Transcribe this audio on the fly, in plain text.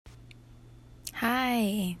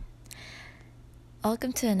Hi,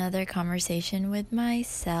 welcome to another conversation with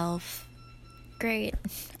myself. Great.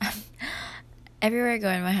 Everywhere I go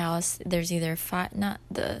in my house, there's either not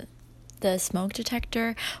the smoke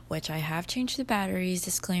detector, which I have changed the batteries,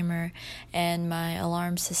 disclaimer, and my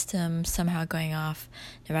alarm system somehow going off.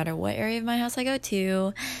 No matter what area of my house I go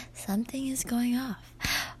to, something is going off.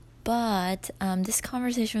 But this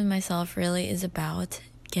conversation with myself really is about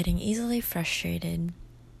getting easily frustrated.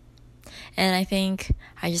 And I think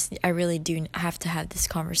I really do have to have this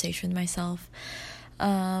conversation with myself.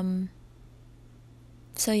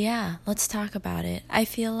 So yeah, let's talk about it. I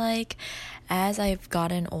feel like as I've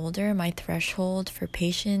gotten older, my threshold for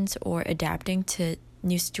patience or adapting to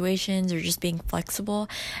new situations or just being flexible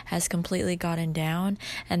has completely gotten down.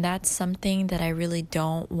 And that's something that I really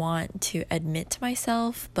don't want to admit to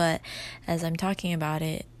myself. But as I'm talking about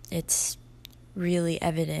it, it's really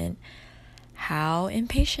evident how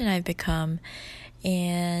impatient I've become.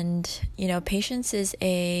 And, patience is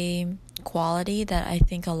a quality that I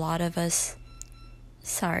think a lot of us,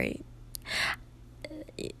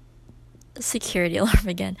 security alarm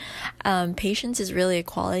again. Patience is really a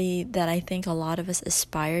quality that I think a lot of us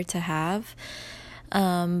aspire to have.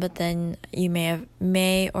 But then you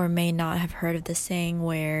may or may not have heard of the saying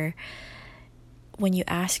where when you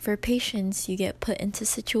ask for patience, you get put into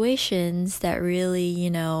situations that really,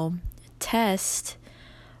 test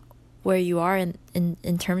where you are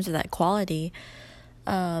in terms of that quality.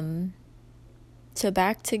 So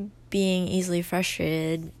back to being easily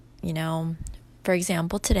frustrated, for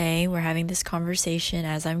example, today we're having this conversation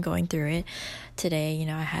as I'm going through it. Today,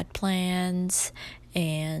 I had plans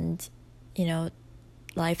and,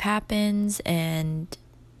 life happens and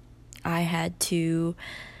I had to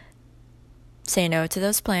say no to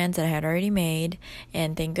those plans that I had already made.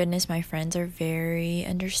 And thank goodness my friends are very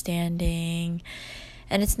understanding.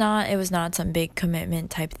 And it was not some big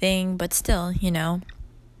commitment type thing, but still,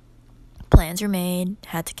 plans were made,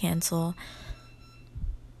 had to cancel.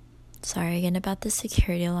 Sorry again about the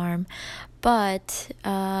security alarm. But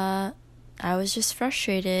I was just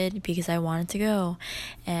frustrated because I wanted to go.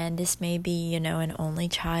 And this may be, an only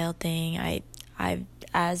child thing.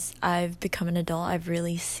 As I've become an adult, I've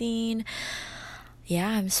really seen,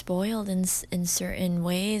 I'm spoiled in certain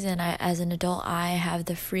ways, and as an adult, I have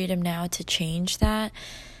the freedom now to change that.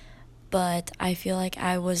 But I feel like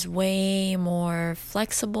I was way more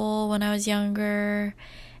flexible when I was younger,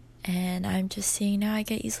 and I'm just seeing now I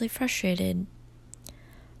get easily frustrated.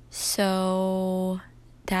 So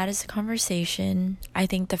that is a conversation. I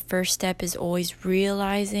think the first step is always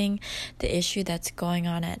realizing the issue that's going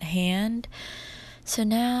on at hand. So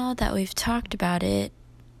now that we've talked about it,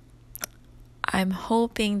 I'm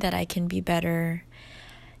hoping that I can be better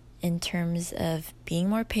in terms of being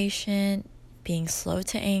more patient, being slow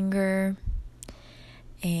to anger,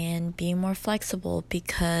 and being more flexible,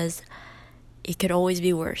 because it could always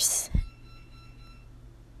be worse.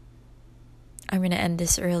 I'm going to end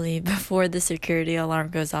this early before the security alarm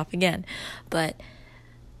goes off again. But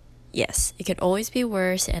yes, it could always be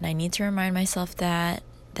worse, and I need to remind myself that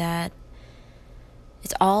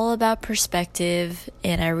it's all about perspective,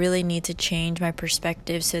 and I really need to change my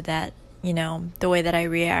perspective so that, the way that I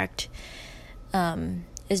react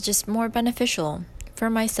is just more beneficial for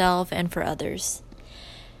myself and for others.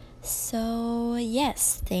 So,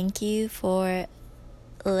 yes, thank you for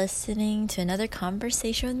listening to another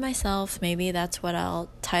conversation with myself. Maybe that's what I'll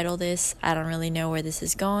title this. I don't really know where this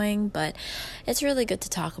is going, but it's really good to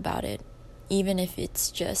talk about it, even if it's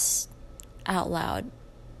just out loud,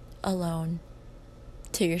 alone,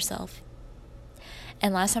 to yourself.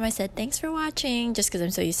 And last time I said thanks for watching, just because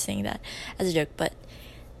I'm so used to saying that as a joke, but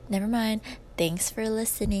never mind. Thanks for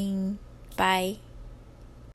listening. Bye.